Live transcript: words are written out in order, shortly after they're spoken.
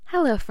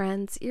Hello,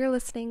 friends. You're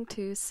listening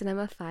to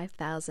Cinema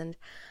 5000.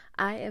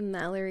 I am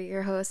Mallory,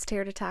 your host,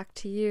 here to talk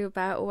to you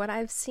about what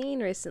I've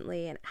seen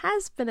recently, and it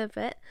has been a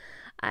bit.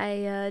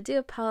 I do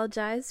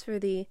apologize for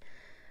the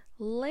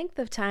length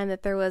of time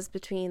that there was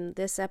between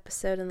this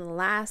episode and the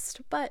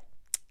last, but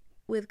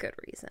with good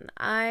reason.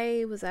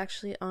 I was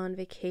actually on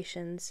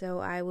vacation, so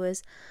I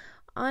was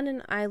on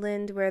an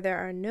island where there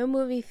are no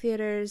movie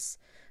theaters,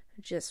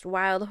 just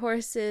wild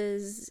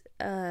horses,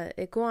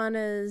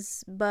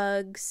 iguanas,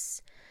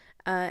 bugs,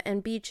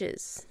 and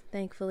beaches.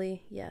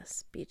 Thankfully,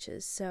 yes,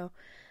 beaches. So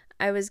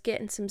I was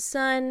getting some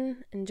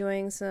sun,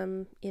 enjoying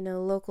some,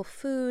 local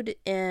food,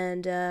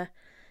 and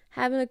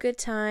having a good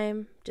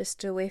time,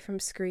 just away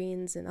from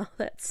screens and all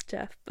that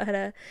stuff.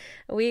 But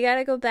we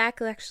gotta go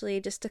back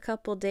actually just a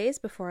couple days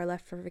before I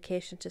left for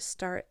vacation to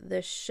start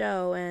this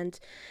show. And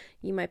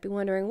you might be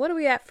wondering, what are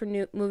we at for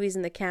new movies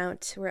in the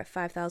count? We're at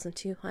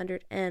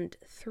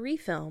 5,203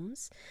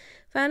 films.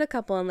 Found a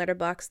couple on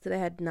Letterboxd that I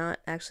had not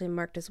actually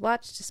marked as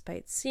watched,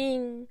 despite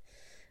seeing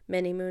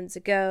many moons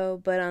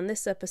ago. But on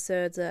this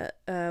episode,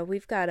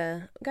 we've got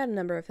a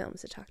number of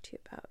films to talk to you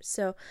about.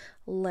 So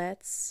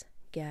let's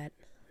get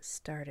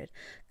started.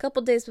 A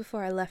couple days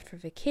before I left for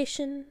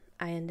vacation,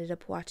 I ended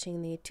up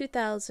watching the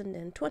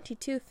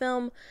 2022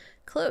 film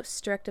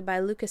Close, directed by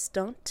Lucas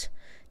Dont.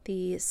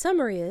 The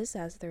summary is,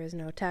 as there is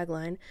no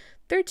tagline,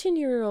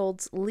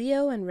 13-year-olds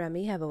Leo and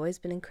Remy have always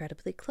been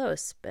incredibly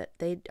close, but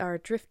they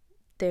drift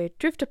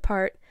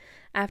apart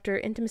after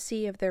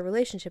intimacy of their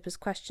relationship is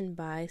questioned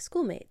by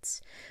schoolmates.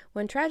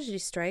 When tragedy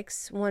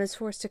strikes, one is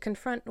forced to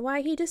confront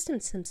why he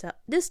distanced himself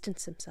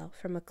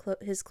from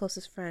his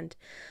closest friend.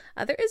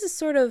 There is a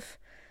sort of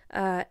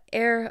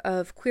air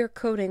of queer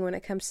coding when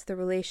it comes to the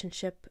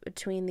relationship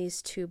between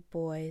these two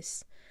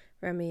boys,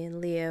 Remy and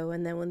Leo,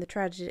 and then when the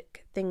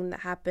tragic thing that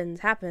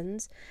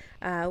happens,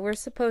 we're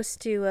supposed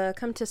to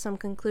come to some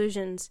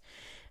conclusions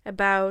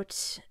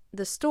about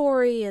the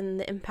story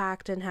and the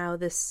impact and how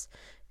this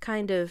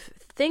kind of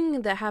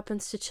thing that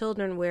happens to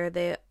children where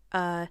they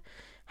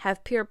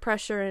have peer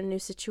pressure in new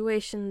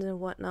situations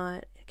and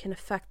whatnot can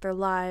affect their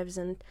lives.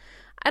 And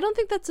I don't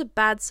think that's a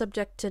bad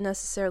subject to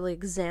necessarily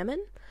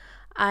examine.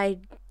 I,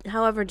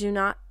 however,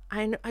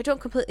 I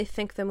don't completely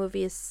think the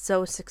movie is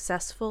so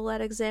successful at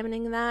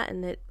examining that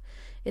and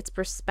its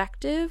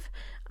perspective.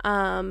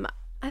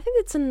 I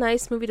think it's a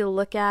nice movie to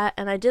look at,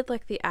 and I did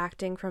like the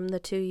acting from the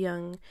two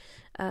young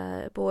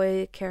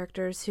boy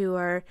characters who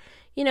are,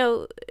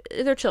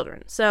 they're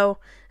children. So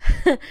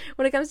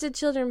when it comes to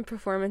children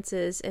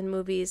performances in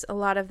movies, a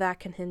lot of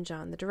that can hinge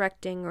on the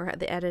directing or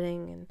the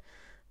editing and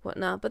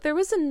whatnot. But there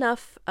was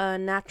enough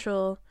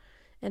natural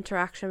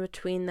interaction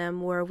between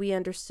them where we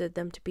understood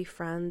them to be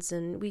friends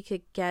and we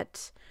could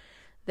get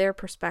their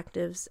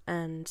perspectives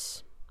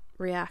and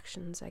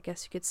reactions, I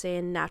guess you could say,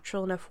 in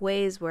natural enough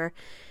ways where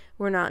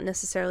we're not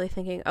necessarily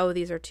thinking, oh,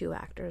 these are two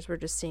actors, we're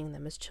just seeing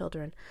them as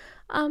children.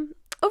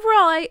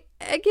 Overall, I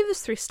give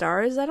this 3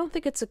 stars. I don't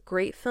think it's a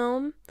great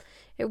film.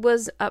 It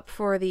was up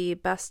for the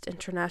Best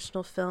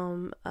International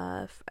Film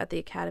at the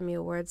Academy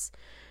Awards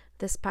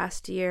this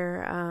past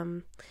year.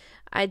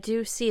 I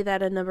do see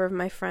that a number of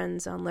my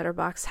friends on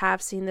Letterboxd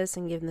have seen this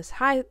and given this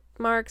high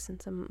marks,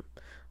 and some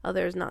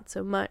others not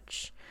so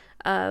much.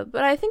 But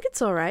I think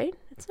it's alright.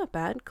 It's not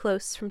bad.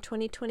 Close, from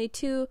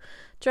 2022,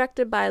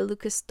 directed by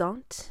Lucas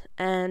Dont.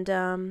 And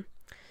it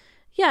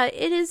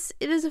is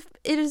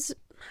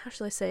how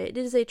shall I say? It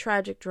is a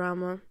tragic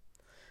drama.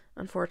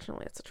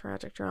 Unfortunately, it's a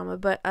tragic drama,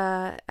 but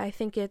I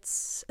think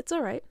it's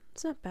alright.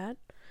 It's not bad.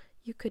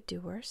 You could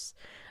do worse.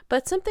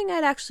 But something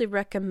I'd actually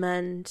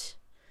recommend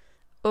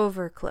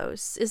over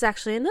Close is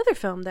actually another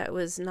film that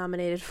was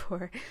nominated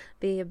for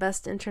the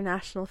Best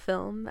International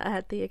Film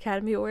at the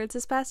Academy Awards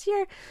this past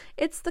year.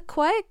 It's The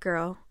Quiet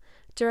Girl,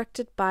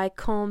 directed by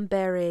Colm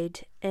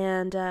Baraid,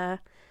 and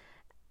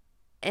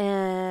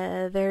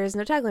there is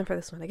no tagline for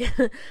this one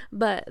again.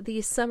 But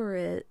the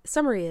summary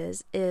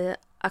is a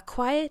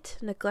quiet,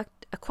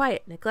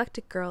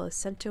 neglected girl is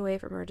sent away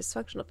from her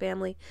dysfunctional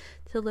family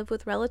to live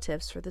with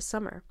relatives for the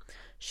summer.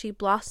 She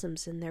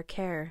blossoms in their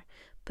care,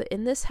 but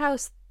in this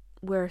house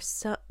where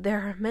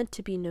there are meant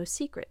to be no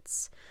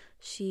secrets,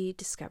 she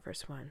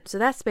discovers one. So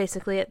that's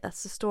basically it.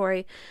 That's the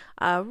story.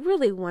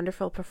 Really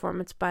wonderful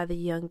performance by the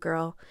young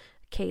girl,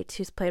 Kate,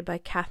 who's played by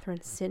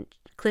Catherine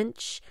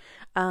Clinch.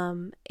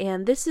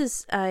 And this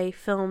is a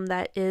film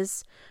that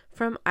is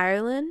from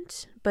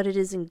Ireland, but it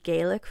is in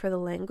Gaelic for the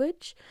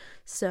language.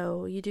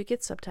 So you do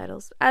get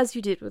subtitles, as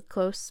you did with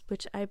Close,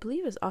 which I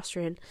believe is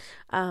Austrian.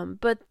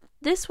 But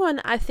this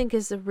one I think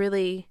is a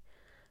really,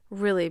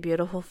 really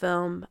beautiful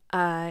film.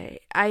 I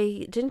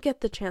didn't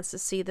get the chance to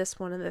see this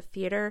one in the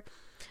theater.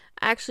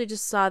 I actually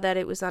just saw that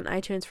it was on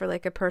iTunes for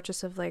like a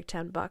purchase of like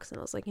 $10, and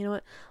I was like, you know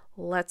what,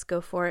 let's go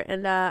for it.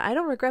 And I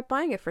don't regret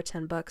buying it for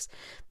 $10.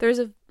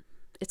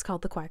 It's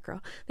called The Quiet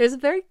Girl. There's a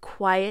very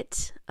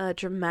quiet,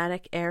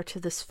 dramatic air to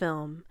this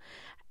film,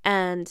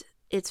 and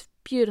it's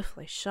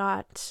beautifully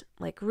shot,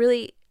 like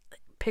really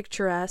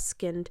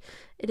picturesque, and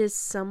it is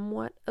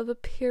somewhat of a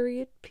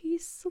period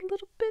piece, a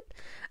little bit.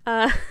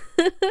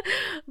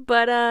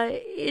 But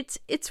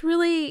it's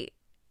really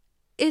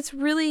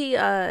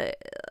a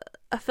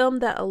film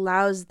that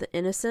allows the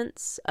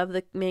innocence of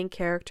the main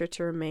character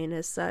to remain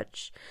as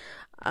such,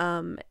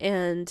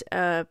 and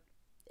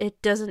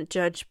it doesn't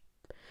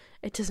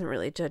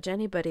really judge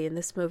anybody in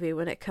this movie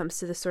when it comes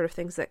to the sort of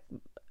things that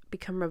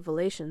become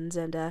revelations.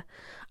 And I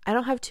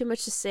don't have too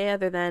much to say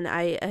other than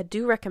I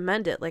do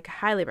recommend it, like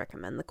highly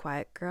recommend The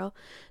Quiet Girl,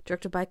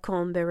 directed by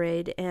Colm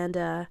Bereid,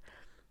 and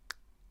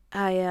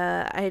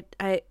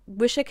I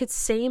wish I could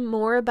say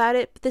more about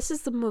it, but this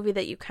is the movie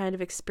that you kind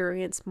of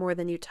experience more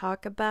than you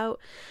talk about.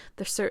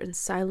 There's certain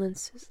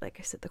silences, like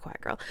I said, The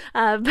Quiet Girl,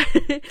 but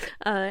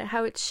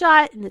how it's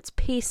shot and its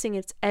pacing,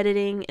 its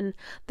editing, and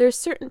there's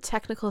certain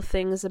technical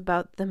things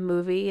about the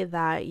movie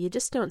that you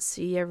just don't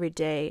see every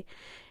day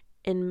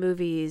in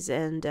movies,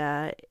 and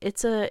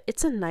it's a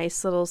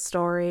nice little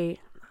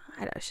story.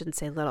 I shouldn't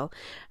say little,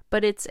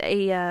 but it's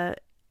a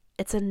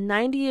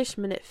 90-ish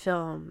minute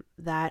film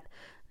that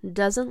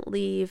doesn't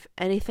leave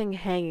anything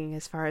hanging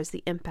as far as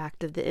the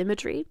impact of the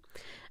imagery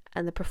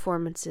and the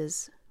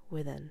performances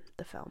within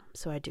the film.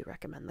 So I do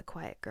recommend The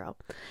Quiet Girl.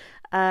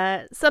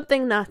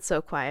 Something not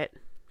so quiet,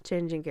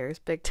 changing gears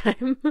big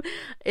time.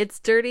 It's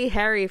Dirty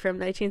Harry from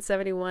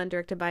 1971,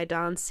 directed by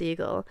Don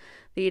Siegel.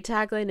 The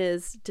tagline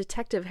is,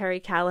 Detective Harry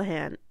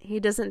Callahan. He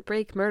doesn't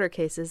break murder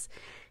cases,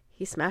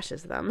 he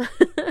smashes them.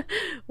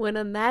 When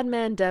a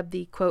madman dubbed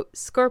the, quote,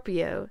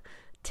 Scorpio,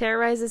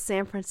 terrorizes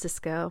San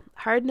Francisco,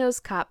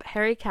 hard-nosed cop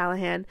Harry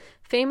Callahan,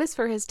 famous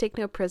for his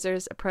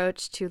take-no-prisoners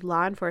approach to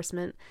law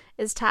enforcement,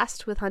 is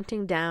tasked with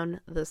hunting down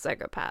the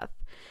psychopath.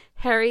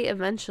 Harry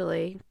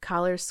eventually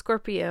collars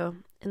Scorpio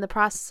in the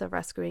process of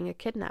rescuing a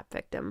kidnap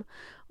victim,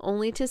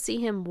 only to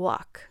see him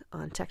walk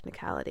on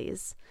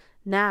technicalities.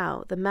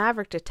 Now, the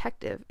maverick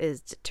detective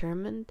is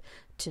determined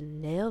to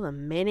nail the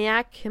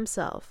maniac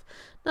himself.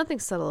 Nothing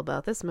subtle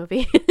about this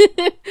movie.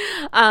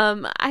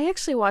 I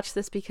actually watched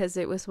this because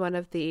it was one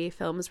of the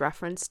films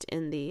referenced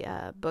in the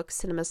book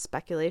Cinema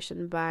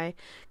Speculation by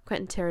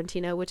Quentin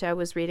Tarantino, which I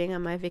was reading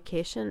on my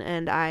vacation,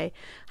 and I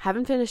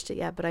haven't finished it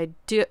yet, but I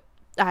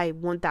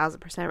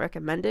 1000%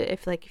 recommend it.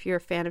 If you're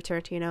a fan of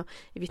Tarantino,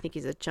 if you think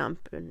he's a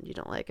chump and you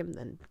don't like him,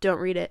 then don't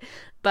read it.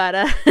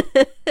 But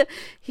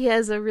he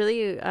has a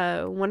really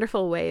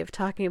wonderful way of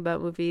talking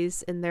about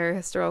movies in their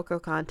historical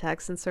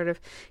context and sort of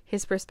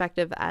his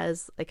perspective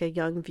as like a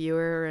young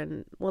viewer,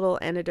 and little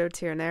anecdotes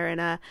here and there.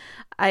 And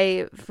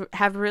I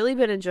have really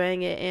been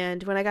enjoying it.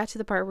 And when I got to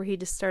the part where he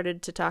just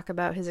started to talk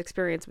about his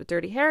experience with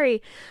Dirty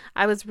Harry,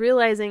 I was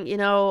realizing,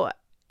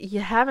 you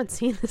haven't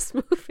seen this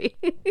movie.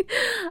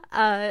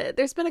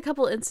 There's been a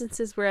couple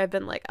instances where I've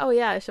been like, oh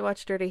yeah, I should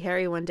watch Dirty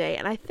Harry one day.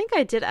 And I think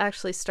I did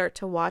actually start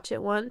to watch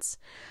it once,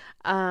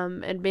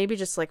 and maybe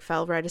just like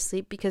fell right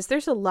asleep, because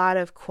there's a lot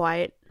of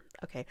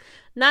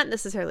not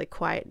necessarily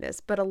quietness,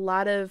 but a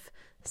lot of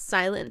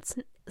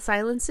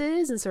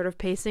silences and sort of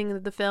pacing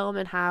of the film,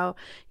 and how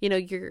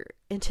you're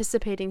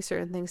anticipating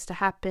certain things to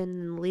happen,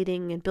 and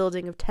leading and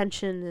building of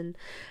tension,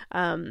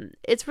 and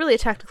it's really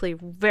technically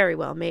very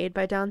well made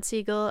by Don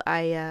Siegel.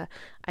 I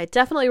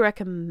definitely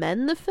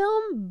recommend the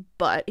film,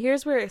 but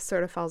here's where it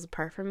sort of falls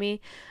apart for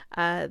me.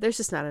 There's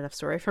just not enough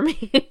story for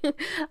me,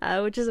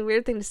 which is a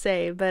weird thing to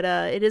say, but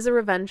it is a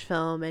revenge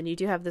film, and you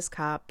do have this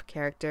cop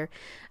character,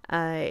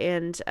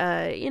 and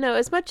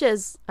as much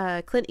as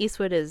Clint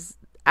Eastwood is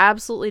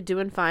absolutely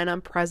doing fine on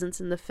presence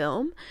in the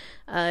film,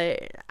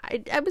 I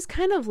was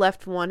kind of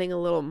left wanting a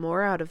little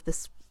more out of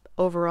this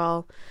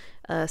overall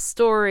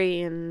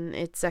story and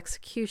its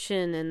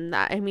execution, and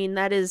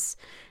that is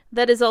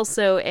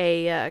also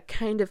a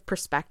kind of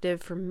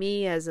perspective for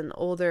me as an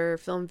older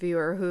film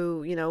viewer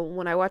who,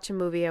 when I watch a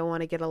movie, I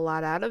want to get a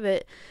lot out of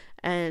it.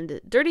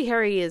 And Dirty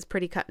Harry is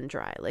pretty cut and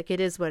dry, like it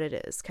is what it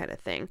is kind of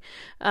thing.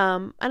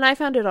 And I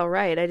found it all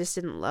right. I just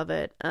didn't love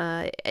it.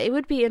 It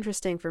would be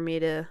interesting for me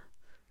to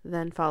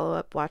then follow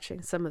up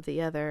watching some of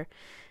the other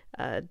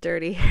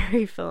Dirty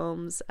Harry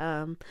films,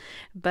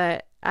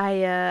 but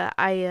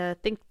I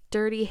think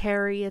Dirty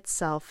Harry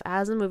itself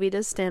as a movie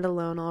does stand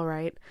alone all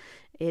right.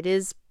 It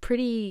is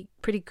pretty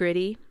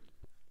gritty,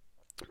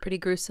 pretty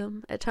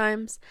gruesome at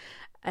times,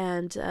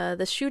 and the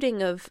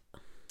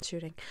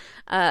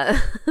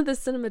the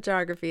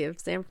cinematography of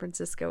San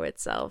Francisco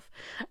itself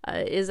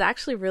is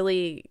actually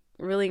really,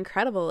 really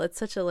incredible. It's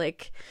such a I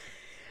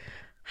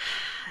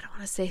don't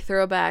want to say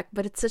throwback,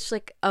 but it's such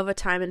of a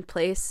time and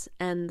place,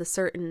 and the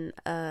certain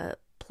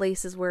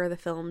places where the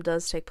film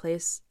does take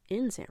place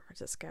in San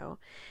Francisco.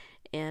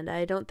 And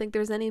I don't think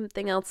there's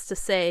anything else to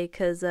say,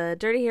 because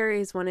Dirty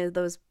Harry is one of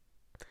those,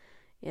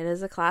 it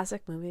is a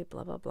classic movie,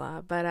 blah, blah,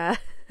 blah. But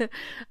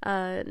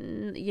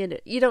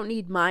you don't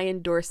need my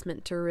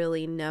endorsement to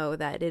really know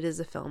that it is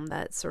a film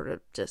that sort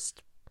of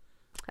just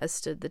has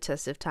stood the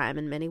test of time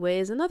in many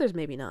ways, and others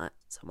maybe not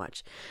so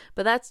much.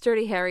 But that's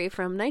Dirty Harry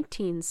from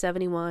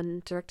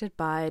 1971, directed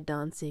by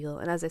Don Siegel,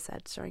 and as I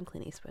said, starring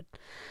Clint Eastwood.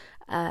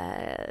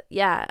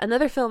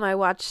 Another film I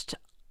watched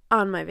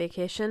on my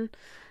vacation.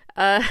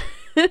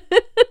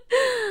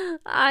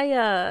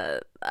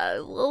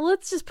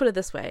 let's just put it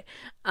this way.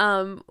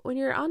 When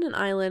you're on an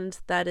island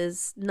that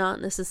is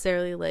not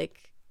necessarily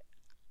like,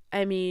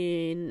 I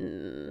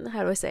mean,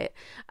 how do I say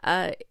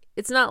it?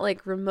 It's not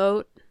like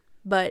remote,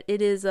 but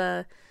it is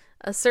a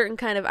certain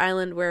kind of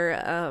island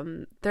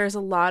where there's a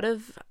lot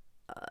of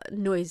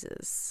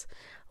noises,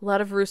 a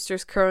lot of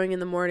roosters crowing in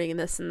the morning and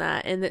this and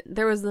that. And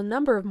there was a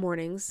number of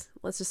mornings,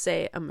 let's just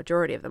say a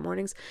majority of the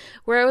mornings,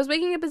 where I was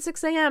waking up at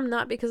 6 a.m.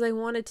 not because I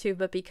wanted to,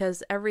 but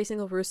because every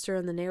single rooster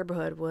in the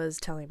neighborhood was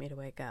telling me to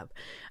wake up.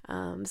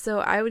 So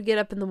I would get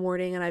up in the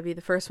morning and I'd be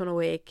the first one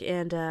awake,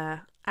 and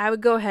I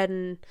would go ahead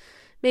and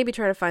maybe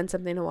try to find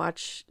something to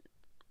watch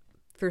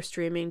through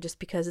streaming just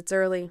because it's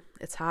early,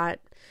 it's hot,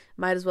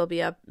 might as well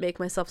be up, make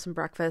myself some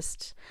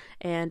breakfast.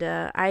 And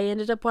I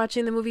ended up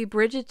watching the movie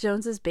Bridget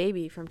Jones's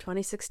Baby from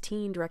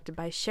 2016, directed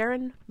by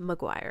Sharon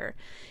Maguire.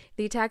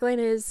 The tagline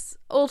is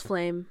 "Old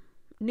flame,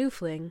 new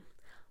fling,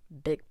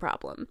 big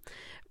problem."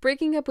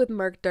 Breaking up with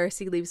Mark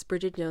Darcy leaves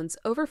Bridget Jones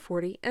over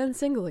 40 and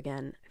single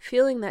again.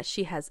 Feeling that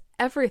she has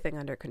everything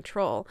under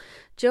control,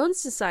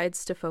 Jones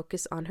decides to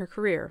focus on her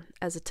career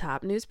as a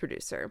top news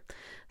producer.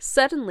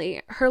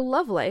 Suddenly, her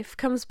love life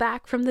comes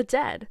back from the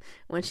dead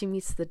when she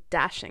meets the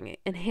dashing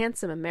and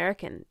handsome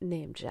American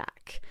named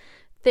Jack.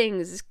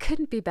 Things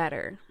couldn't be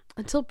better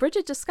until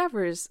Bridget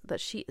discovers that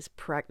she is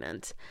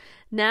pregnant.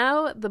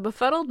 Now, the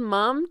befuddled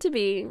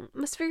mom-to-be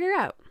must figure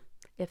out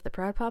if the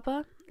proud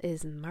papa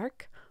is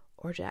Mark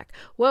or Jack.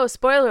 Whoa,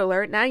 spoiler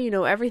alert, now you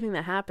know everything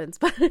that happens.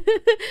 But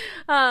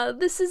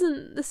this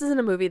isn't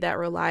a movie that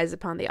relies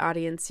upon the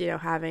audience,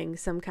 having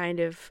some kind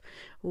of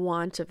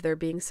want of there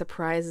being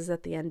surprises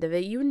at the end of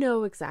it. You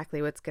know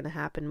exactly what's going to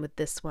happen with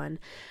this one.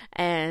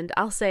 And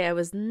I'll say I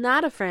was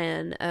not a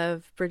fan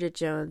of Bridget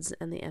Jones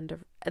and the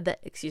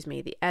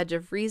Edge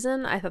of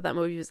Reason. I thought that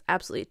movie was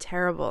absolutely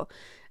terrible,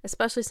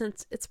 especially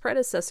since its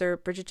predecessor,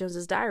 Bridget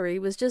Jones's Diary,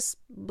 was just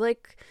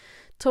like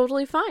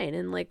totally fine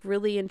and like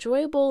really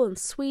enjoyable and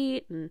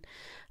sweet and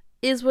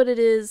is what it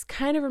is,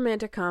 kind of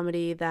romantic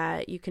comedy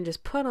that you can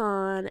just put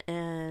on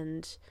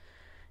and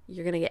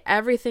you're gonna get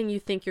everything you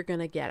think you're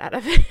gonna get out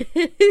of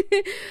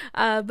it.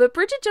 But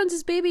Bridget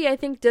Jones's Baby, I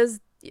think, does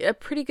a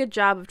pretty good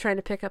job of trying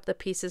to pick up the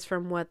pieces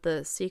from what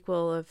the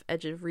sequel of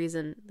Edge of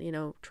Reason,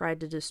 tried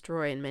to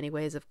destroy in many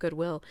ways of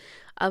goodwill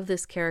of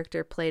this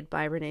character played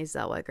by Renee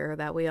Zellweger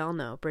that we all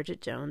know,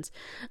 Bridget Jones.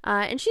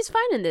 And she's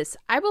fine in this.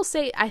 I will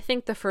say, I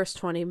think the first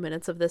 20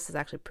 minutes of this is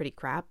actually pretty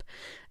crap.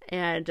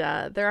 And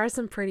there are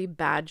some pretty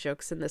bad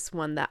jokes in this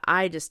one that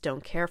I just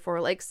don't care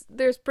for. Like,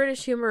 there's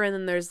British humor and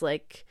then there's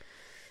like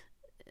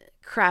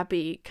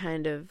crappy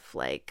kind of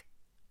like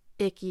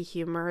icky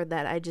humor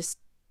that I just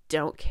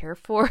don't care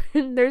for.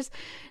 And there's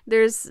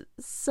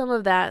some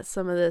of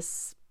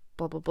this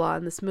blah blah blah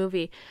in this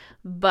movie,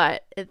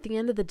 but at the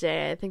end of the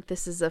day, I think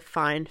this is a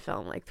fine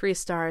film, like 3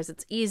 stars.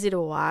 It's easy to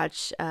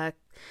watch.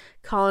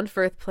 Colin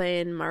Firth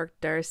playing Mark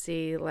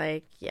Darcy,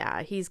 like,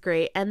 yeah, he's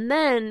great. And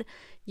then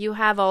you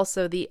have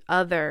also the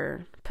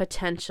other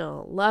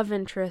potential love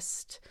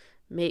interest,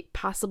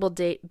 possible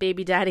date,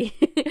 baby daddy,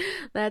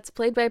 that's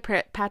played by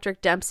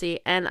Patrick Dempsey,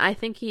 and I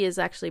think he is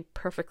actually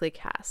perfectly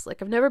cast.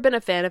 Like, I've never been a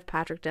fan of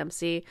Patrick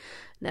Dempsey,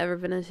 never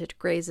been into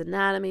Grey's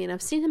Anatomy, and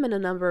I've seen him in a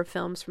number of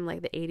films from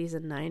like the 80s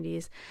and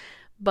 90s,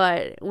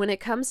 but when it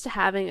comes to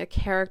having a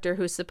character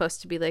who's supposed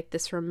to be like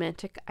this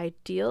romantic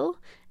ideal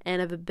and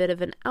of a bit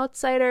of an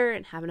outsider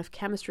and have enough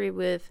chemistry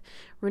with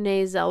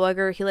Renee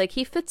Zellweger,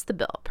 he fits the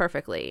bill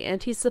perfectly.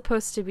 And he's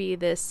supposed to be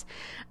this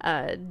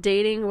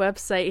dating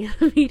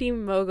website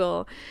meeting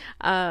mogul.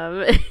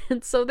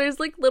 And so there's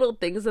like little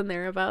things in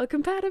there about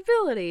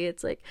compatibility.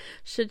 It's like,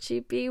 should she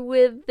be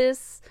with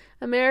this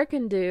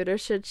American dude or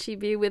should she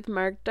be with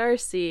Mark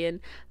Darcy?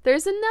 And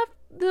there's enough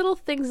little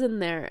things in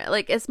there.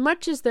 Like, as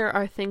much as there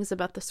are things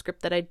about the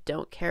script that I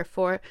don't care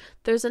for,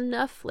 there's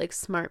enough like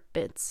smart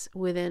bits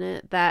within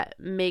it that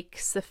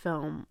makes the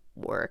film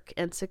work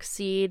and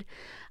succeed.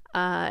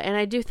 And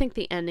I do think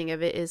the ending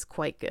of it is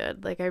quite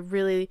good. Like, I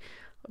really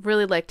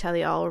liked how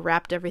they all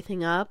wrapped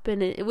everything up,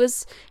 and it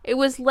was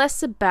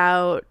less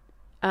about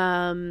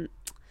the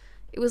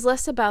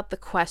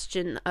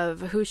question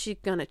of who she's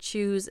gonna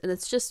choose, and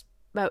it's just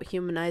about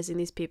humanizing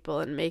these people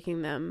and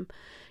making them,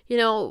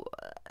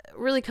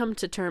 really come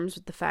to terms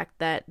with the fact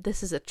that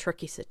this is a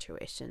tricky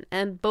situation.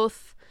 And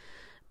both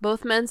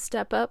men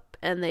step up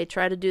and they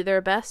try to do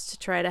their best to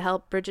try to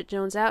help Bridget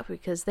Jones out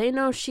because they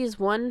know she's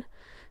one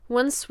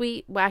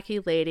sweet,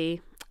 wacky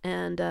lady.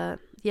 And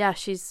yeah,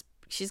 she's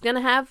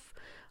gonna have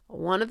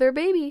one of their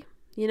baby,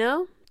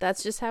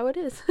 That's just how it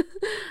is.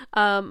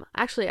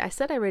 Actually, I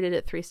said I rated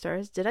it 3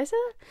 stars. Did I say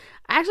that?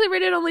 I actually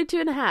rated only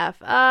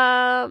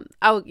 2.5.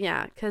 Oh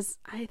yeah, because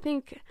I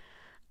think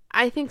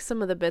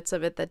some of the bits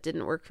of it that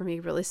didn't work for me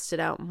really stood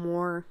out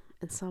more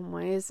in some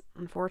ways,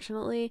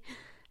 unfortunately.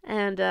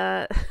 And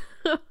for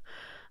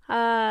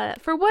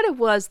what it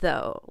was,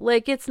 though,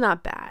 like, it's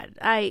not bad.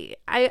 I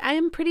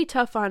am pretty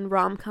tough on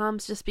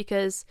rom-coms just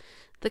because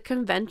the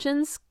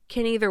conventions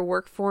can either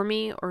work for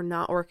me or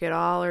not work at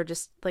all, or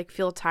just like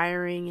feel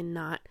tiring and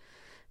not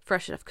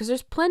fresh enough, because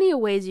there's plenty of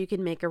ways you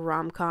can make a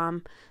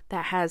rom-com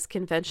that has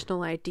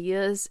conventional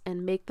ideas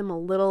and make them a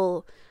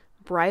little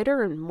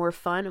brighter and more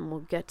fun, and we'll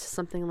get to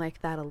something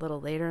like that a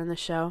little later in the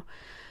show.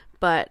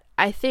 But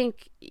I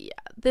think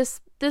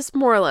this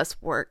more or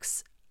less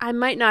works. I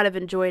might not have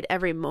enjoyed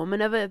every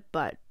moment of it,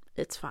 but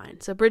it's fine.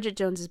 So Bridget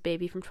Jones's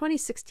Baby from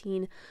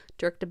 2016,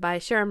 directed by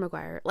Sharon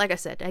Maguire. Like I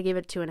said, I gave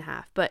it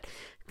 2.5, but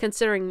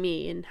considering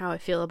me and how I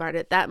feel about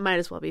it, that might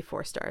as well be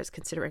 4 stars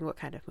considering what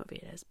kind of movie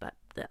it is. But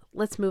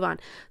let's move on.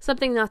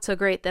 Something not so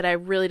great that I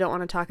really don't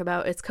want to talk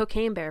about. It's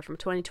Cocaine Bear from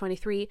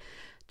 2023,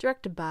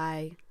 directed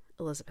by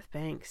Elizabeth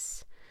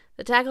Banks.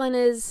 The tagline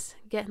is,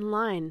 "Get in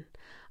line."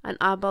 An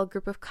oddball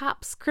group of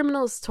cops,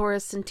 criminals,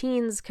 tourists, and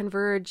teens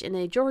converge in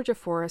a Georgia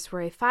forest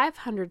where a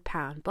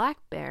 500-pound black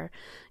bear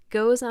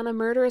goes on a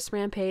murderous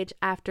rampage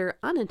after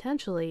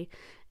unintentionally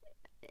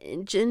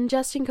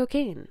ingesting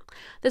cocaine.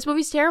 This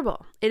movie's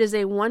terrible. It is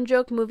a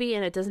one-joke movie,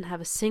 and it doesn't have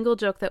a single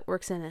joke that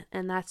works in it,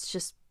 and that's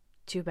just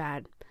too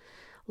bad.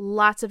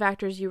 Lots of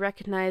actors you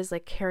recognize,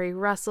 like Kerry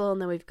Russell, and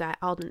then we've got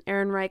Alden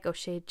Ehrenreich,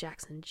 O'Shea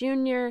Jackson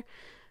Jr.,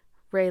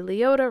 Ray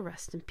Liotta,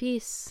 rest in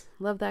peace,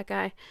 love that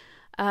guy,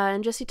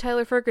 and Jesse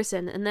Tyler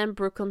Ferguson, and then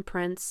Brooklyn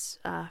Prince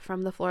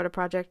from the Florida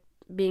Project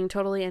being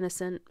totally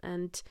innocent,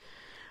 and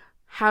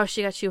how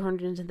she got shoehorned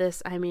into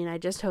this. I mean, I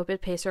just hope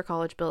it pays her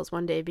college bills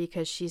one day,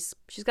 because she's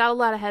got a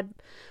lot ahead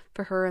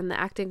for her in the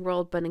acting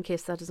world, but in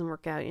case that doesn't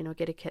work out,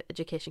 get a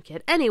education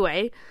kid.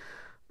 Anyway,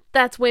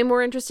 that's way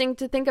more interesting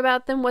to think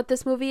about than what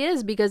this movie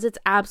is, because it's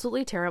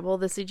absolutely terrible.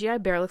 The CGI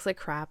bear looks like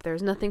crap.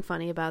 There's nothing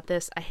funny about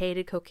this. I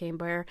hated Cocaine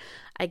Bear.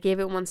 I gave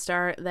it 1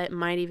 star. That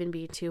might even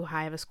be too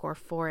high of a score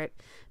for it,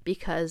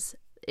 because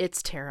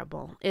it's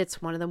terrible.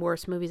 It's one of the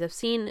worst movies I've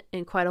seen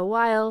in quite a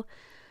while,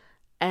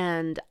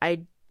 and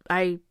I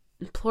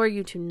implore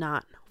you to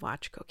not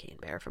watch Cocaine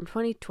Bear from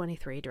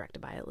 2023,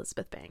 directed by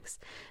Elizabeth Banks.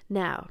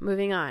 Now,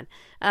 moving on.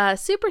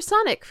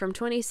 Supersonic from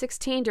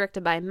 2016,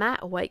 directed by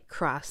Matt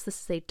Whitecross.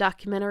 This is a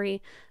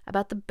documentary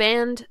about the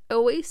band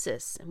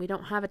Oasis, and we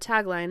don't have a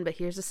tagline, but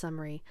here's a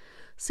summary.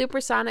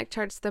 Supersonic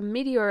charts the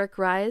meteoric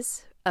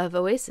rise of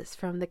Oasis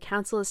from the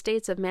council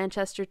estates of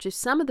Manchester to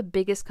some of the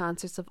biggest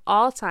concerts of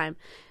all time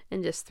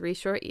in just 3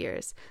 short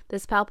years.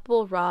 This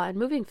palpable, raw, and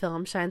moving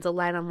film shines a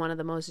light on one of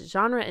the most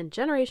genre and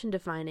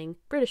generation-defining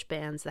British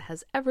bands that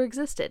has ever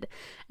existed,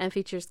 and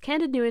features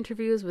candid new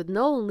interviews with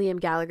Noel and Liam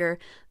Gallagher,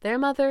 their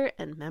mother,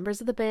 and members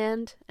of the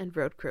band and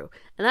road crew.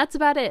 And that's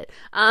about it.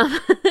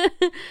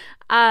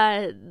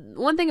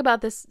 One thing about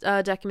this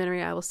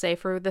documentary I will say,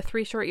 for the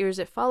 3 short years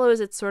it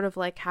follows, it's sort of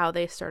like how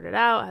they started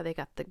out, how they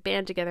got the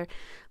band together,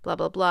 blah,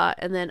 blah, blah,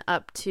 and then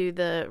up to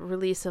the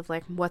release of,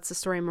 like, What's the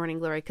Story, Morning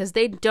Glory, because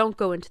they don't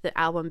go into the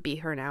album Be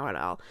Her Now at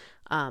all.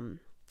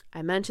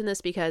 I mention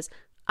this because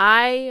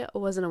I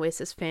was an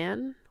Oasis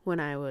fan when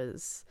I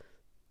was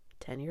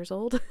 10 years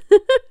old.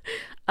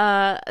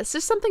 It's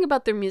just something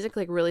about their music,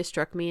 like, really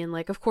struck me, and,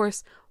 like, of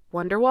course,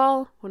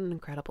 Wonderwall, what an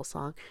incredible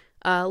song.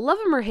 Love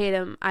 'em or hate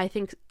 'em, I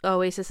think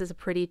Oasis is a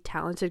pretty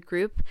talented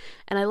group,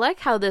 and I like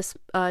how this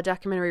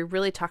documentary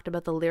really talked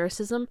about the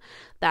lyricism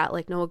that,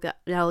 like, Noel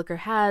Gallagher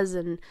has,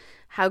 and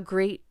how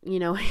great,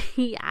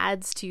 he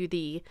adds to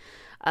the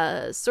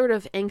sort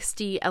of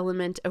angsty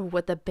element of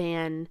what the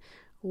band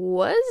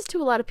was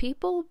to a lot of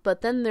people,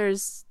 but then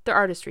there's the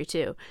artistry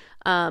too.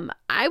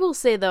 I will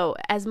say, though,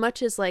 as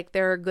much as, like,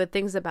 there are good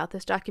things about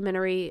this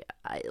documentary,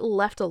 it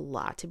left a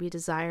lot to be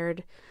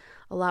desired,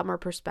 a lot more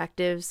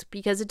perspectives,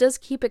 because it does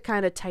keep it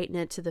kind of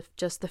tight-knit to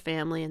just the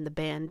family and the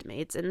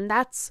bandmates, and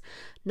that's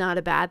not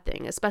a bad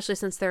thing, especially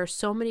since there are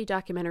so many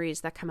documentaries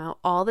that come out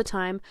all the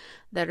time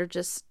that are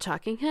just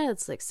talking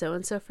heads, like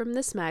so-and-so from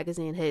this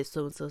magazine, hey,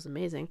 so-and-so's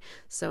amazing,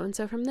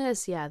 so-and-so from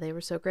this, yeah, they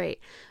were so great,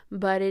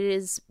 but it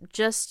is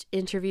just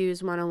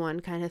interviews,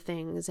 one-on-one kind of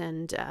things,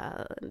 and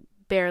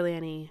barely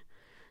any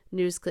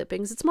news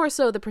clippings. It's more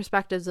so the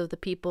perspectives of the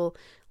people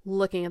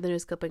looking at the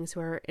news clippings who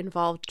are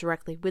involved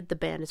directly with the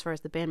band, as far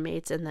as the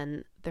bandmates, and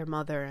then their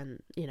mother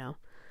and,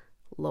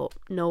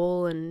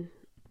 Noel and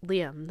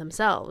Liam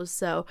themselves.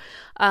 So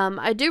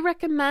I do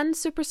recommend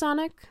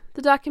Supersonic,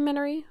 the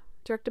documentary,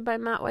 directed by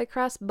Matt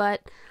Whitecross,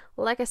 but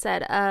like I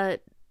said,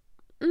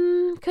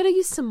 could have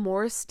used some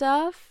more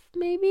stuff,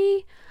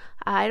 maybe.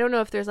 I don't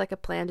know if there's, like, a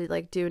plan to,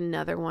 like, do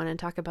another one and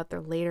talk about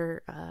their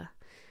later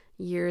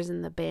years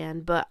in the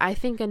band, but I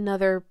think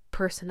another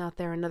person out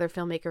there, another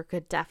filmmaker,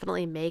 could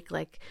definitely make,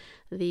 like,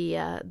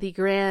 the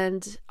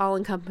grand,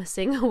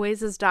 all-encompassing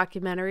Oasis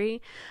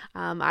documentary.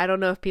 I don't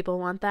know if people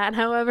want that,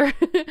 however,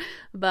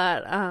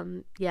 but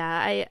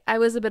yeah, I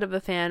was a bit of a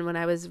fan when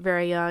I was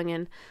very young,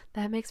 and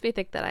that makes me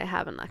think that I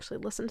haven't actually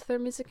listened to their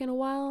music in a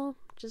while,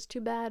 which is too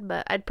bad,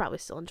 but I'd probably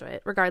still enjoy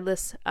it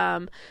regardless.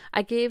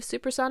 I gave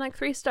Supersonic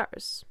 3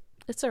 stars.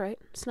 It's alright,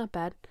 it's not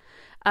bad.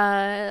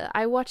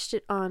 I watched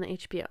it on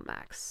HBO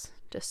Max,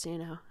 just so you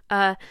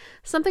know.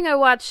 Something I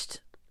watched,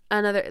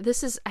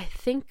 this is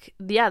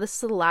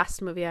the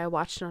last movie I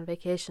watched on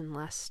vacation,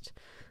 last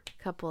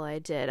couple I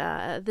did.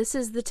 This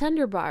is The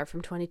Tender Bar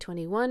from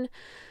 2021,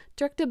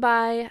 Directed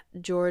by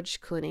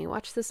George Clooney.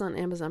 Watched this on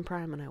Amazon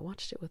Prime and I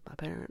watched it with my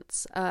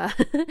parents.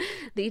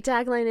 The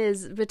tagline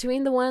is,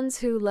 "Between the ones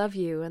who love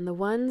you and the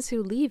ones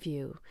who leave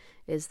you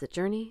is the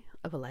journey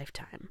of a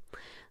lifetime."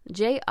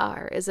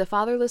 J.R. is a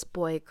fatherless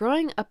boy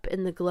growing up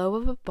in the glow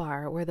of a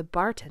bar where the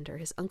bartender,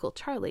 his Uncle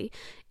Charlie,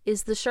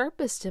 is the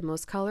sharpest and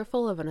most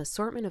colorful of an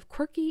assortment of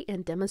quirky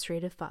and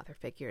demonstrative father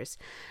figures.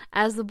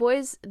 As the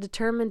boy's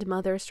determined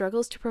mother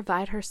struggles to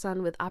provide her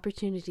son with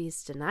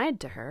opportunities denied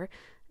to her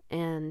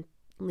and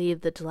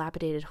leave the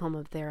dilapidated home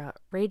of their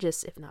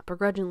outrageous, if not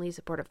begrudgingly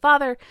supportive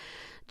father,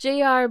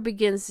 J.R.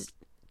 begins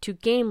to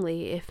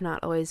gamely, if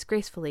not always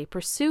gracefully,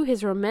 pursue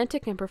his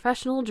romantic and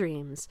professional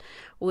dreams,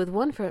 with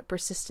one foot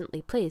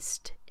persistently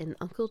placed in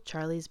Uncle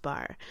Charlie's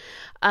bar.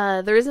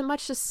 There isn't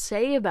much to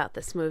say about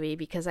this movie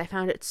because I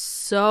found it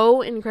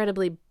so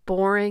incredibly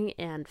boring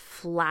and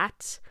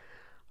flat.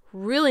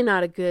 Really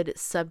not a good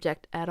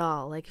subject at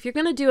all. Like, if you're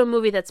going to do a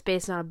movie that's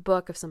based on a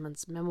book of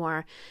someone's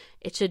memoir,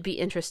 it should be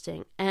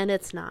interesting, and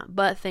it's not.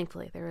 But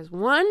thankfully, there is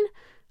one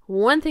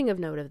thing of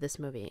note of this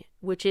movie,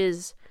 which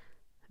is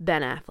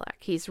Ben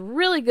Affleck. He's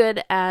really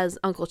good as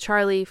Uncle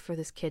Charlie for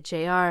this kid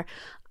JR.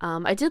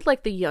 I did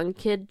like the young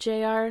kid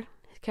JR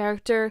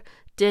character.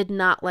 Did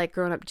not like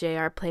grown-up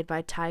JR, played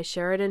by Ty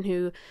Sheridan,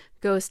 who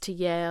goes to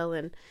Yale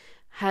and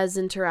has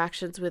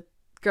interactions with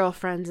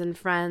girlfriends and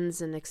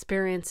friends and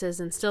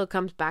experiences and still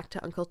comes back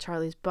to Uncle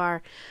Charlie's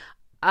bar.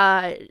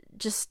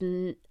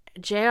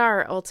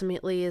 JR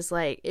ultimately is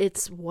like,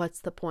 it's what's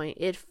the point?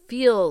 It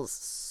feels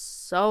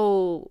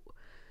so...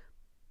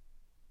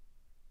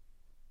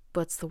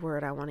 what's the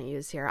word I want to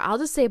use here? I'll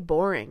just say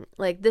boring.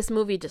 Like, this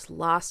movie just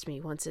lost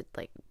me once it,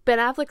 like, Ben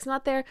Affleck's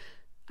not there.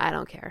 I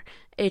don't care.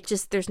 It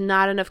just, there's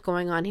not enough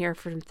going on here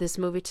for this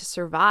movie to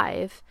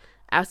survive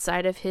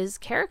outside of his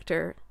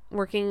character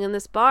working in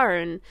this bar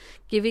and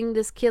giving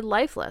this kid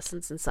life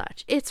lessons and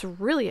such. It's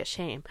really a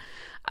shame.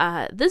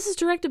 This is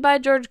directed by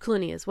George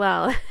Clooney as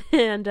well.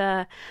 And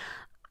I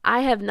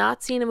have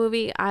not seen a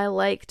movie I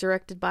like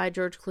directed by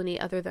George Clooney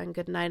other than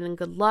Good Night and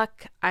Good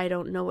Luck. I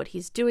don't know what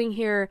he's doing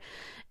here.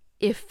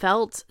 It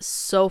felt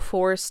so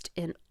forced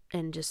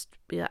and just,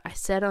 yeah, I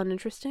said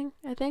uninteresting,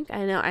 I think.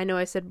 I know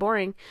I said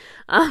boring.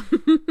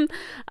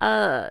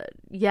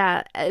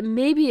 Yeah,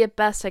 maybe at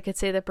best I could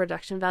say the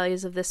production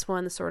values of this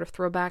one, the sort of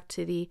throwback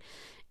to the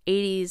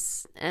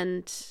 80s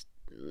and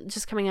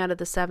just coming out of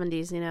the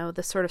 70s, you know,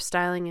 the sort of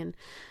styling and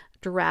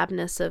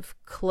drabness of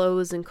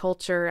clothes and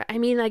culture. I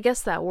mean, I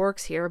guess that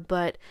works here,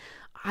 but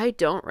I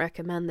don't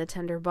recommend The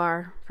Tender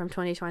Bar from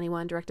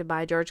 2021, directed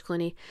by George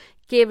Clooney.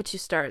 Gave it 2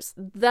 stars.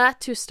 That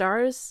 2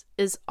 stars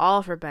is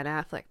all for Ben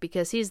Affleck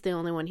because he's the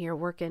only one here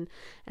working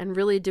and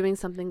really doing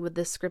something with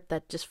this script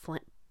that just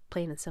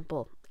plain and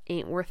simple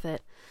ain't worth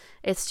it.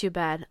 It's too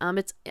bad.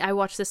 I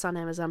watched this on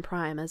Amazon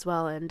Prime as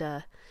well,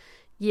 and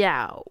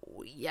yeah,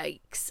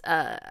 yikes.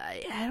 I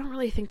don't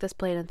really think this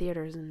played in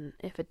theaters, and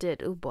if it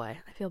did, oh boy,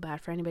 I feel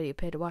bad for anybody who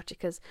paid to watch it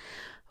because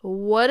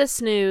what a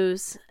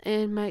snooze.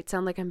 It might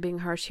sound like I'm being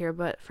harsh here,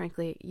 but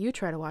frankly, you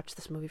try to watch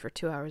this movie for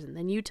 2 hours and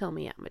then you tell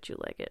me how much you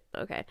like it.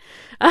 Okay.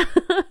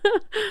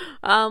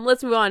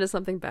 Let's move on to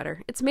something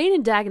better. It's Made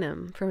in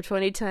Dagenham from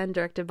 2010,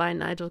 directed by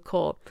Nigel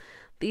Cole.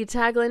 The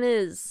tagline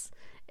is,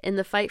 "In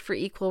the fight for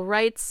equal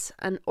rights,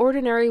 an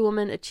ordinary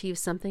woman achieves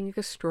something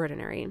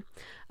extraordinary."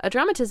 A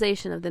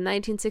dramatization of the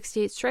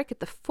 1968 strike at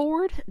the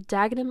Ford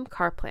Dagenham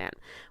car plant,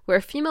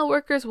 where female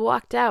workers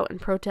walked out in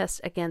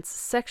protest against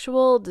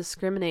sexual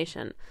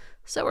discrimination.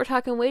 So we're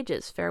talking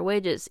wages, fair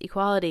wages,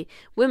 equality,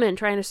 women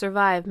trying to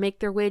survive, make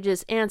their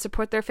wages, and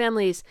support their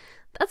families.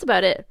 That's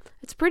about it.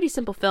 It's a pretty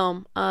simple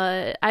film.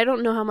 I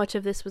don't know how much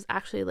of this was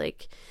actually,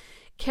 like,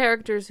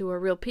 characters who are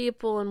real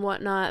people and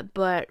whatnot,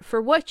 but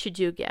for what you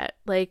do get,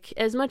 like,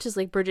 as much as,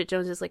 like, Bridget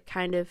Jones is, like,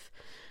 kind of,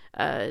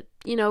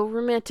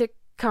 romantic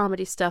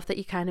comedy stuff that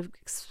you kind of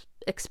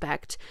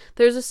expect,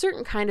 there's a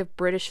certain kind of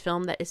British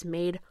film that is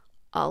made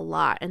a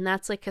lot, and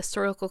that's, like,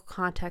 historical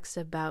context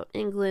about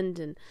England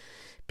and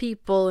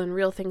people and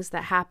real things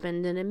that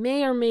happened, and it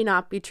may or may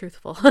not be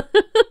truthful.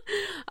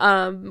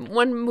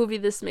 One movie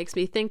this makes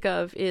me think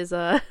of is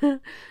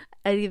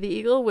Eddie the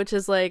Eagle, which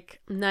is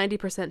like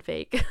 90%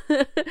 fake.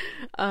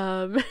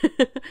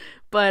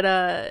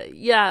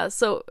 Yeah,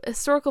 so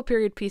historical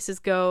period pieces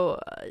go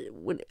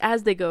when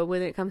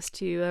it comes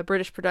to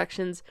British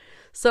productions.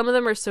 Some of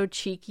them are so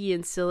cheeky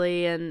and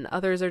silly, and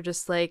others are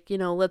just like,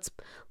 let's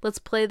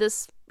play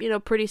this,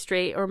 pretty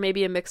straight, or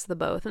maybe a mix of the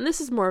both. And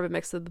this is more of a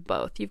mix of the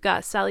both. You've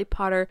got Sally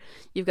Potter,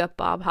 you've got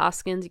Bob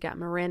Hoskins, you got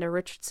Miranda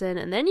Richardson,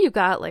 and then you've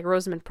got like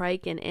Rosamund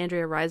Pike and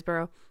Andrea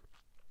Riseborough.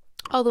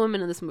 All the women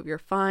in this movie are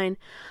fine.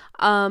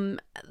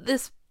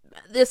 This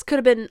could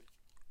have been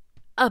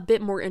a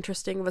bit more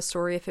interesting of a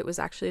story if it was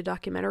actually a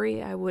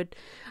documentary. I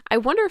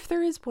wonder if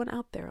there is one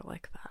out there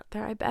like that.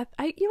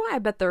 I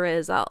bet there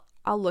is. I'll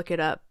look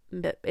it up.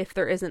 But if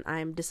there isn't,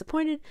 I'm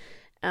disappointed.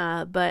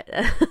 But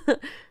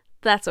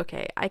that's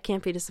okay. I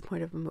can't be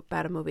disappointed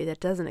about a movie that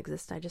doesn't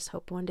exist. I just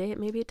hope one day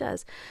maybe it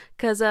does.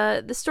 Because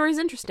the story's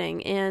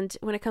interesting. And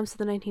when it comes to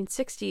the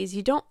 1960s,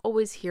 you don't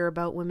always hear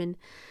about women,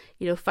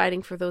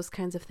 fighting for those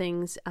kinds of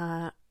things,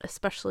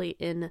 especially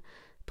in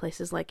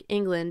places like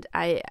England.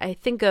 I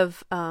think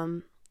of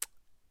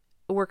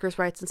workers'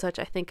 rights and such.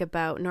 I think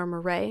about Norma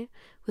Ray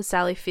with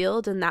Sally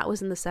Field, and that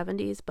was in the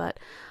 70s. But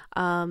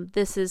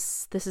this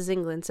is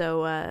England,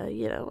 so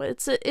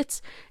it's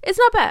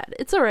not bad.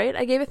 It's all right.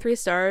 I gave it 3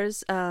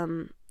 stars.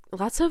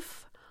 Lots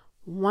of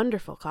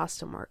wonderful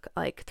costume work,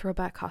 like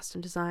throwback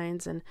costume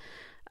designs, and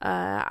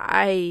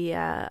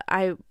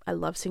I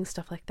love seeing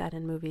stuff like that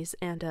in movies.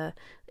 And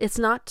it's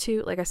not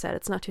too, like I said,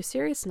 it's not too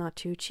serious, not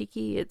too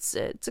cheeky. It's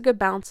a good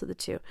balance of the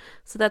two.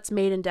 So that's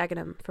Made in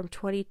Dagenham from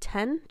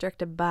 2010,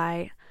 directed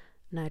by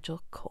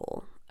Nigel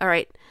Cole. All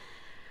right.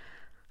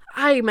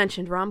 I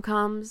mentioned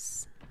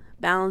rom-coms,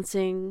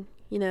 balancing,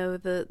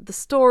 the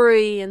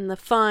story and the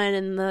fun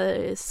and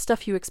the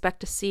stuff you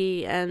expect to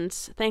see. And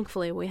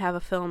thankfully, we have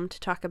a film to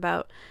talk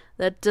about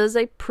that does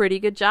a pretty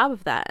good job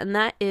of that. And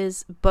that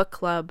is Book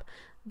Club,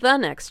 The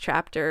Next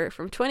Chapter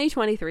from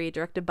 2023,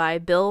 directed by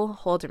Bill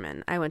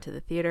Holderman. I went to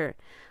the theater.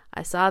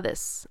 I saw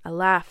this. I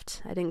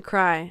laughed. I didn't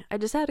cry. I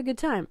just had a good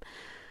time.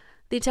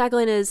 The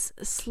tagline is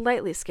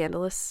slightly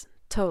scandalous,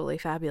 totally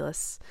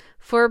fabulous.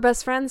 4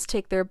 best friends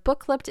take their book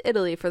club to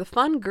Italy for the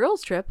fun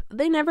girls' trip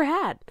they never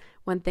had.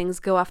 When things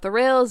go off the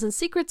rails and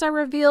secrets are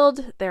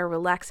revealed, their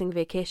relaxing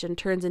vacation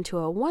turns into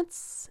a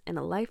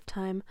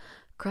once-in-a-lifetime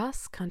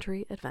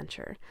cross-country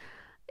adventure.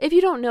 If you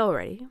don't know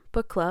already,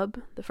 Book Club,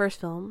 the first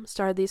film,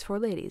 starred these 4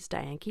 ladies: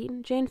 Diane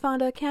Keaton, Jane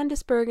Fonda,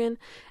 Candice Bergen,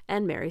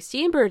 and Mary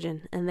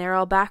Steenburgen. And they're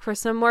all back for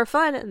some more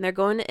fun, and they're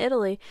going to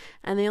Italy,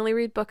 and they only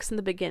read books in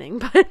the beginning.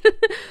 But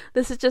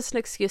this is just an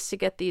excuse to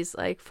get these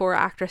 4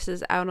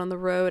 actresses out on the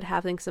road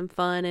having some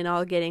fun and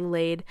all getting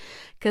laid,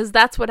 because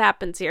that's what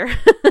happens here.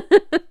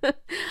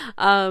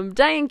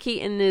 Diane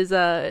Keaton is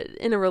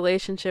in a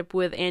relationship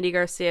with Andy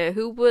Garcia,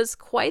 who was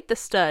quite the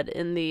stud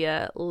in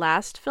the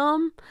last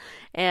film.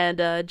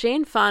 And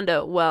Jane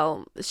Fonda,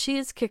 well,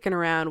 she's kicking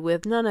around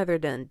with none other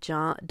than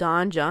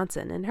Don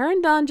Johnson. And her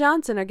and Don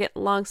Johnson are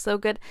getting along so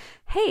good.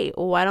 Hey,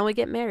 why don't we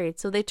get married?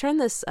 So they turn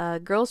this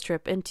girls'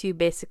 trip into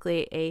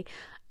basically a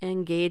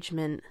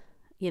engagement,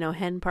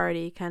 hen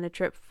party kind of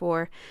trip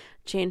for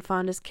Jane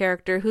Fonda's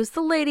character, who's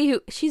the lady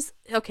who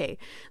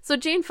so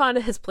Jane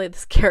Fonda has played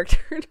this character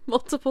in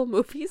multiple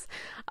movies.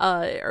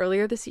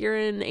 Earlier this year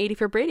in 80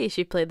 for Brady,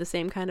 she played the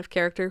same kind of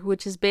character,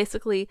 which is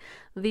basically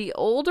the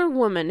older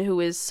woman who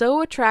is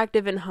so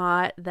attractive and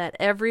hot that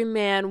every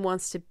man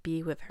wants to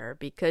be with her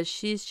because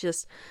she's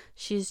just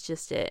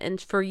it.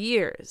 And for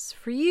years,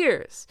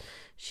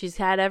 she's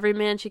had every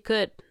man she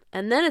could.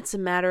 And then it's a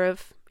matter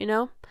of,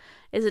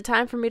 is it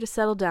time for me to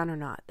settle down or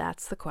not?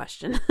 That's the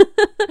question.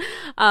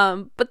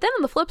 But then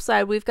on the flip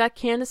side, we've got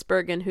Candice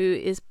Bergen, who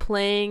is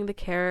playing the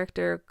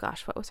character,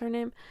 what was her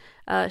name?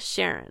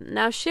 Sharon.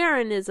 Now,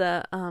 Sharon is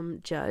a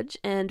judge,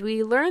 and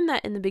we learn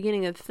that in the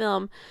beginning of the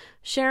film,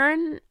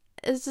 Sharon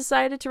has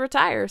decided to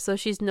retire, so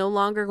she's no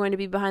longer going to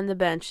be behind the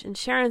bench, and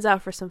Sharon's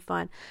out for some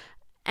fun.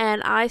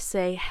 And I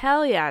say,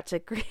 hell yeah, to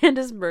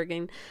Candice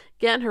Bergen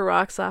getting her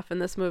rocks off in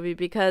this movie,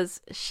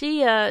 because she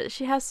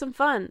has some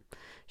fun.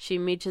 She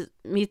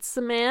meets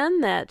the man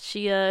that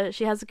she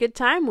has a good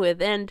time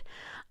with, and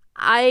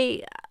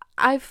I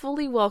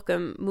fully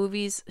welcome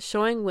movies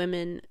showing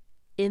women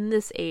in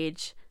this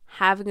age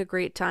having a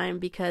great time,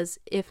 because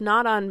if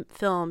not on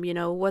film,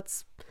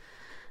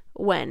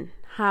 when,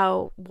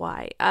 how,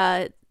 why?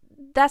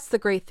 That's the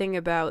great thing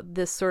about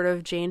this sort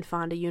of Jane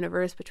Fonda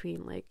universe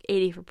between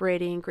 80 for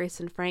Brady and Grace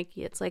and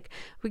Frankie. It's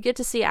we get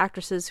to see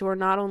actresses who are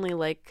not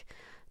only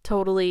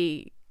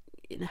totally,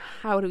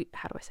 how do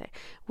I say,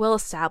 well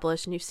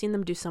established, and you've seen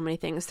them do so many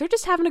things. They're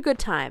just having a good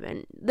time.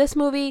 And this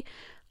movie,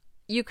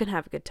 you can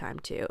have a good time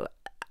too,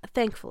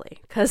 thankfully,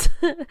 because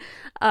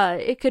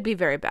it could be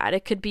very bad.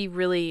 It could be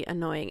really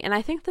annoying. And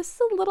I think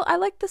I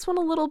like this one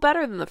a little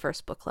better than the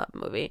first Book Club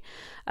movie.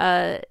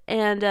 And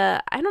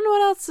I don't know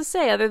what else to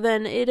say other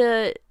than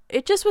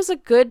it just was a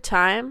good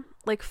time,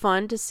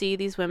 fun to see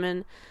these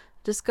women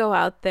just go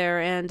out there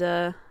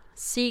and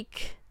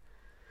seek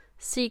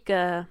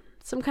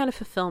some kind of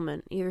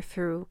fulfillment, either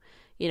through,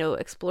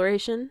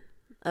 exploration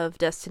of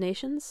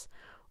destinations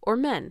or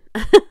men.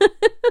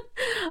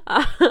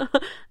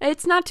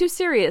 It's not too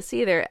serious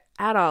either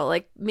at all.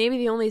 Maybe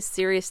the only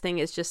serious thing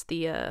is just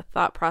the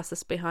thought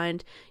process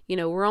behind,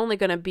 we're only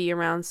going to be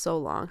around so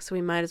long, so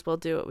we might as well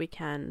do what we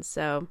can.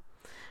 So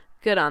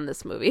good on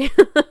this movie.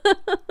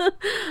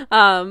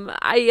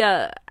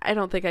 I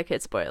don't think I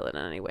could spoil it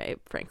in any way,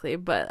 frankly,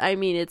 but I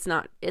mean, it's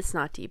not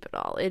deep at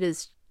all. It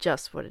is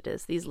just what it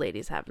is. These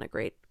ladies having a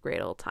great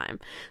old time.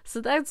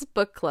 So that's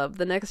Book Club,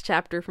 The Next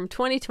Chapter from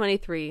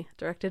 2023,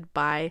 directed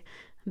by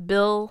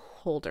Bill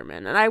Holderman.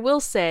 And I will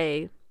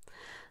say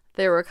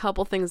there were a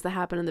couple things that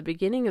happened in the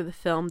beginning of the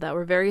film that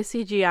were very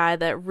CGI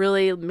that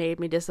really made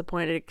me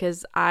disappointed,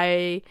 because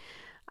I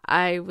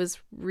was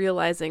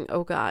realizing,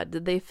 oh God,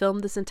 did they film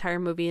this entire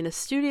movie in a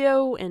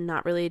studio and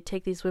not really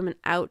take these women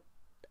out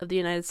of the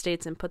United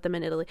States and put them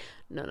in Italy.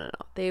 No.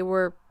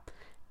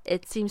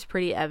 It seems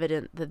pretty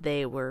evident that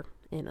they were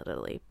in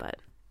Italy, but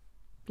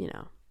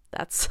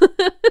that's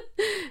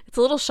it's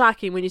a little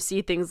shocking when you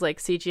see things like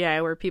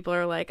CGI where people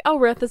are like, oh,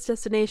 we're at this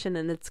destination,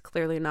 and it's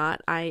clearly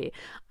not. I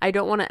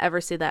don't want to ever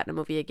see that in a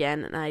movie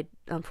again, and I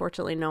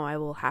unfortunately know I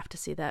will have to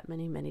see that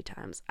many, many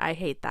times. I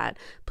hate that.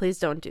 Please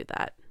don't do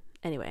that.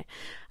 Anyway,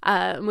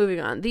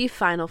 moving on. The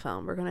final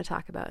film we're going to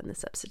talk about in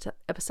this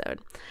episode.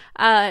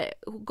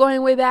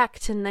 Going way back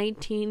to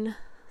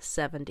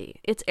 1970.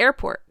 It's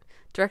Airport,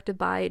 directed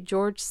by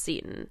George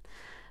Seaton.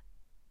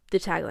 The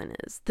tagline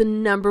is, the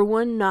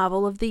 #1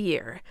 novel of the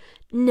year,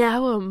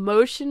 now a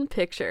motion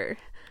picture.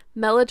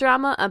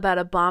 Melodrama about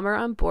a bomber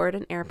on board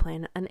an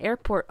airplane, an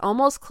airport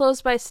almost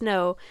closed by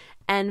snow,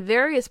 and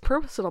various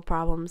personal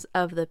problems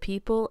of the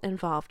people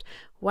involved.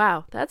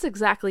 Wow, that's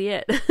exactly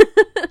it.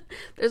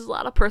 There's a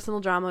lot of personal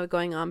drama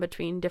going on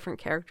between different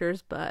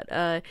characters, but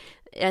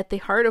at the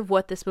heart of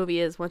what this movie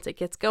is, once it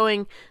gets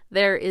going,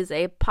 there is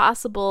a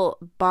possible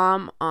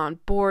bomb on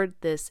board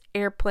this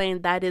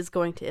airplane that is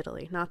going to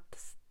Italy.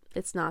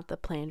 It's not the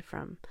plane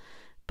from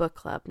book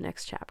club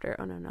next chapter.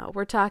 Oh no.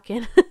 We're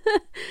talking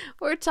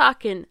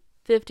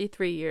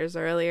 53 years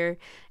earlier.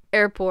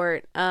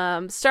 Airport,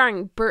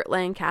 starring Burt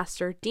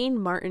Lancaster, Dean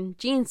Martin,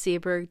 Gene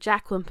Seberg,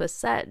 Jacqueline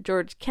Bisset,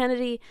 George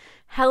Kennedy,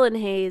 Helen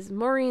Hayes,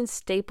 Maureen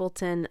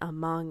Stapleton,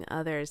 among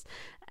others.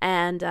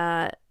 And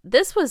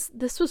this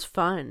was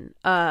fun.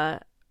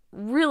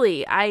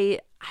 Really,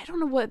 I don't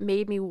know what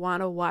made me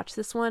want to watch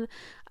this one.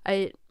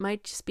 It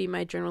might just be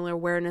my general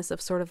awareness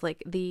of sort of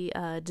like the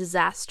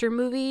disaster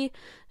movie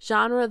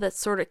genre that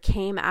sort of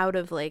came out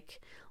of like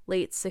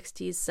late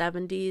 60s,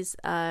 70s,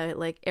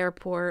 like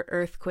Airport,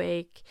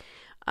 Earthquake,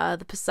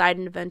 The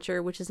Poseidon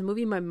Adventure, which is a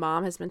movie my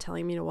mom has been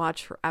telling me to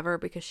watch forever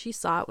because she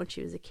saw it when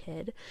she was a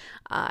kid.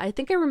 I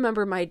think I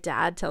remember my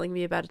dad telling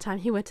me about a time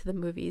he went to the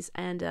movies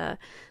and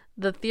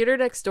the theater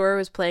next door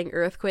was playing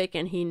Earthquake,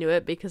 and he knew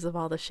it because of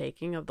all the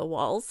shaking of the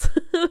walls.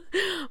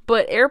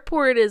 But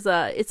Airport is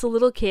it's a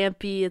little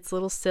campy, it's a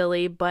little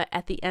silly, but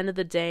at the end of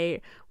the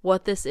day,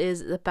 what this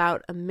is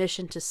about a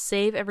mission to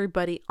save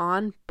everybody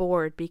on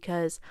board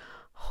because,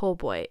 oh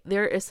boy,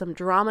 there is some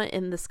drama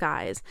in the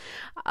skies,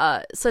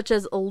 such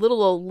as a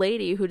little old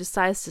lady who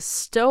decides to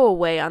stow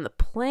away on the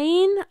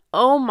plane.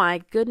 Oh my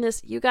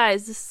goodness, you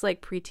guys, this is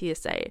like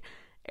pre-TSA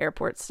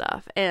airport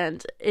stuff,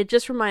 and it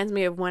just reminds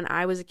me of when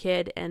I was a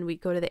kid and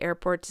we'd go to the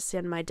airport to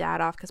send my dad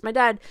off, because my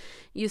dad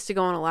used to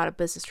go on a lot of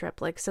business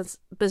trips since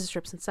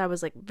I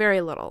was like very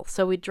little.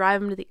 So we'd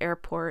drive him to the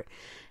airport,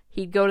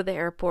 he'd go to the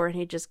airport, and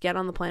he'd just get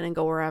on the plane and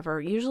go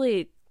wherever,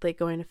 usually like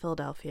going to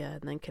Philadelphia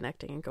and then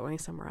connecting and going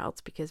somewhere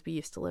else, because we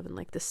used to live in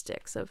like the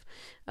sticks of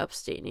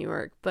upstate New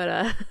York.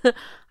 But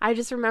I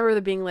just remember there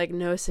being like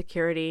no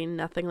security,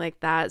 nothing like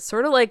that,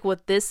 sort of like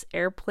what this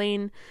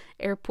airport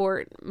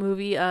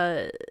movie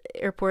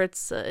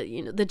airports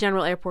the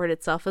general airport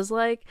itself is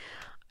like.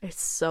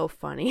 It's so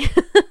funny.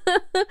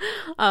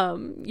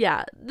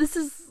 Yeah, this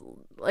is,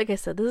 like I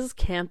said, this is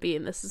campy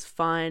and this is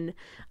fun.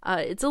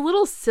 It's a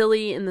little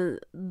silly in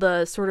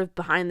the sort of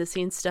behind the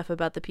scenes stuff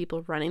about the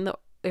people running the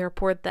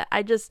airport that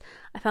I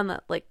found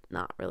that like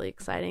not really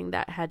exciting.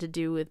 That had to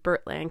do with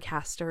Burt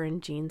Lancaster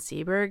and Gene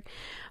Seberg,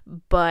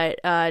 but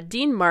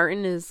Dean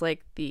Martin is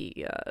like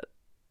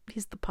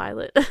he's the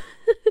pilot,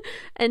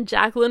 and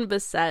Jacqueline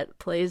Bisset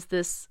plays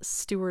this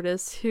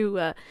stewardess who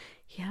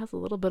he has a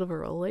little bit of a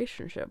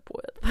relationship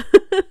with.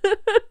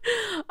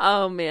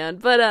 Oh man.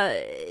 But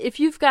if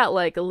you've got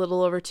like a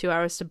little over 2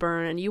 hours to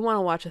burn and you want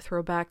to watch a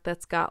throwback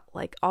that's got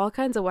like all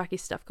kinds of wacky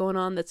stuff going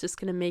on, that's just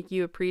going to make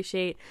you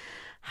appreciate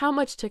how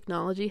much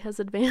technology has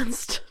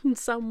advanced in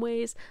some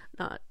ways.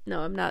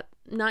 I'm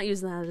not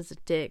using that as a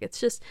dig. It's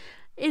just,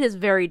 it is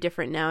very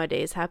different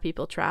nowadays how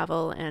people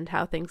travel and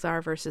how things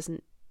are versus,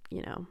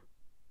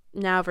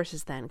 now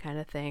versus then kind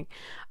of thing.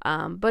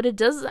 But it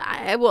does,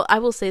 I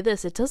will say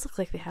this, it does look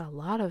like they had a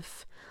lot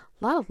of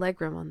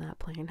legroom on that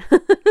plane.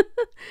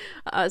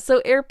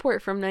 So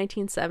Airport from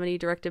 1970,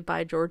 directed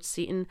by George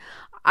Seaton.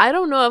 I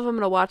don't know if I'm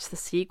going to watch the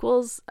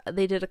sequels.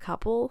 They did a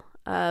couple.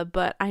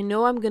 But I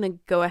know I'm going to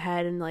go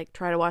ahead and like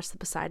try to watch The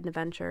Poseidon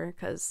Adventure,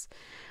 because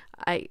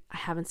I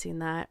haven't seen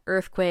that.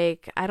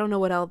 Earthquake. I don't know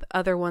what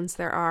other ones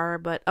there are,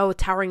 but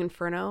Towering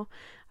Inferno.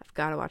 I've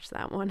got to watch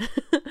that one.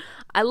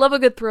 I love a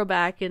good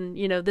throwback, and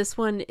this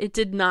one, it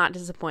did not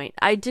disappoint.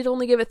 I did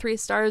only give it 3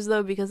 stars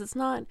though, because it's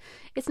not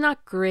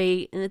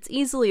great, and it's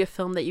easily a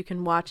film that you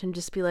can watch and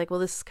just be like, well,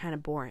 this is kind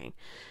of boring,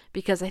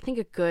 because I think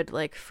a good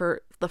like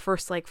for the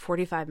first like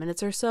 45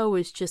 minutes or so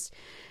was just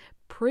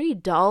pretty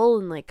dull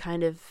and like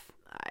kind of,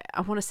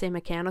 I want to say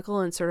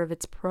mechanical, and sort of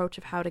its approach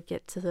of how to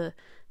get to the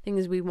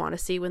things we want to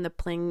see when the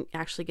plane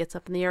actually gets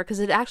up in the air, because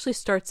it actually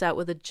starts out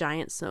with a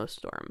giant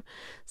snowstorm.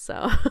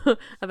 So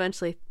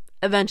eventually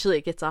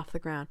it gets off the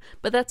ground.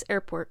 But that's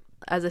Airport,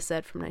 as I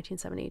said, from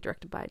 1970,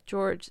 directed by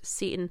George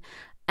Seaton.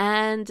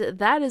 And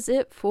that is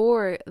it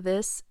for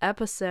this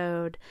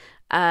episode.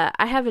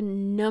 I have a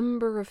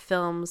number of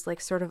films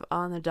like sort of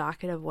on the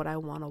docket of what I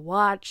want to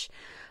watch.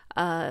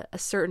 A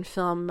certain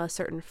film a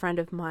certain friend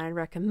of mine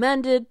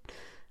recommended.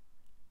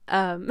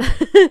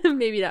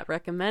 Maybe not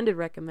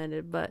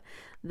recommended, but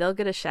they'll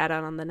get a shout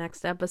out on the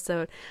next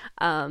episode.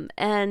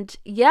 And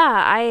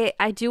yeah,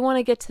 I do want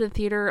to get to the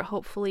theater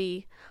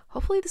hopefully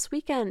this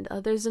weekend.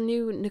 There's a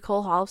new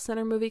Nicole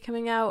Holofcener movie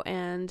coming out,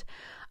 and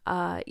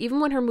even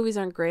when her movies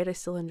aren't great, I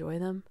still enjoy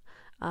them.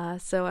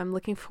 So I'm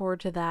looking forward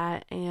to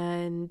that,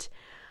 and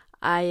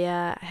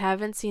I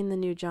haven't seen the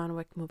new John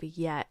Wick movie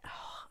yet.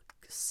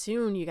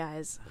 Soon, you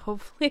guys,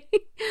 hopefully.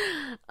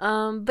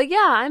 But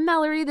yeah, I'm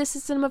Mallory. This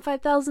is Cinema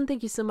 5000.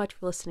 Thank you so much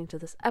for listening to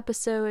this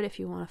episode. If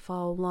you want to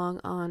follow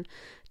along on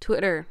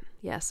Twitter,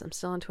 yes, I'm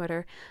still on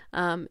Twitter,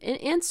 and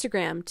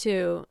Instagram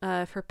too,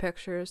 for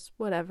pictures,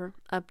 whatever,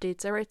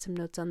 updates. I write some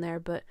notes on there,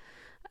 but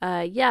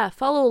yeah,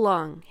 follow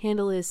along.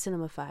 Handle is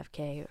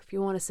Cinema5K. If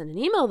you want to send an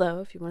email,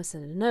 though, if you want to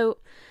send a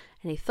note,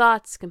 any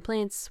thoughts,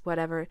 complaints,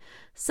 whatever,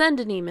 send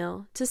an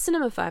email to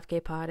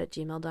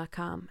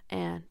cinema5kpod@gmail.com,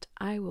 and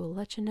I will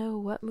let you know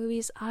what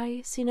movies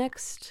I see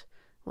next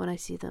when I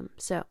see them.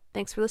 So,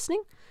 thanks for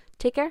listening,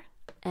 take care,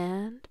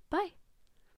 and bye.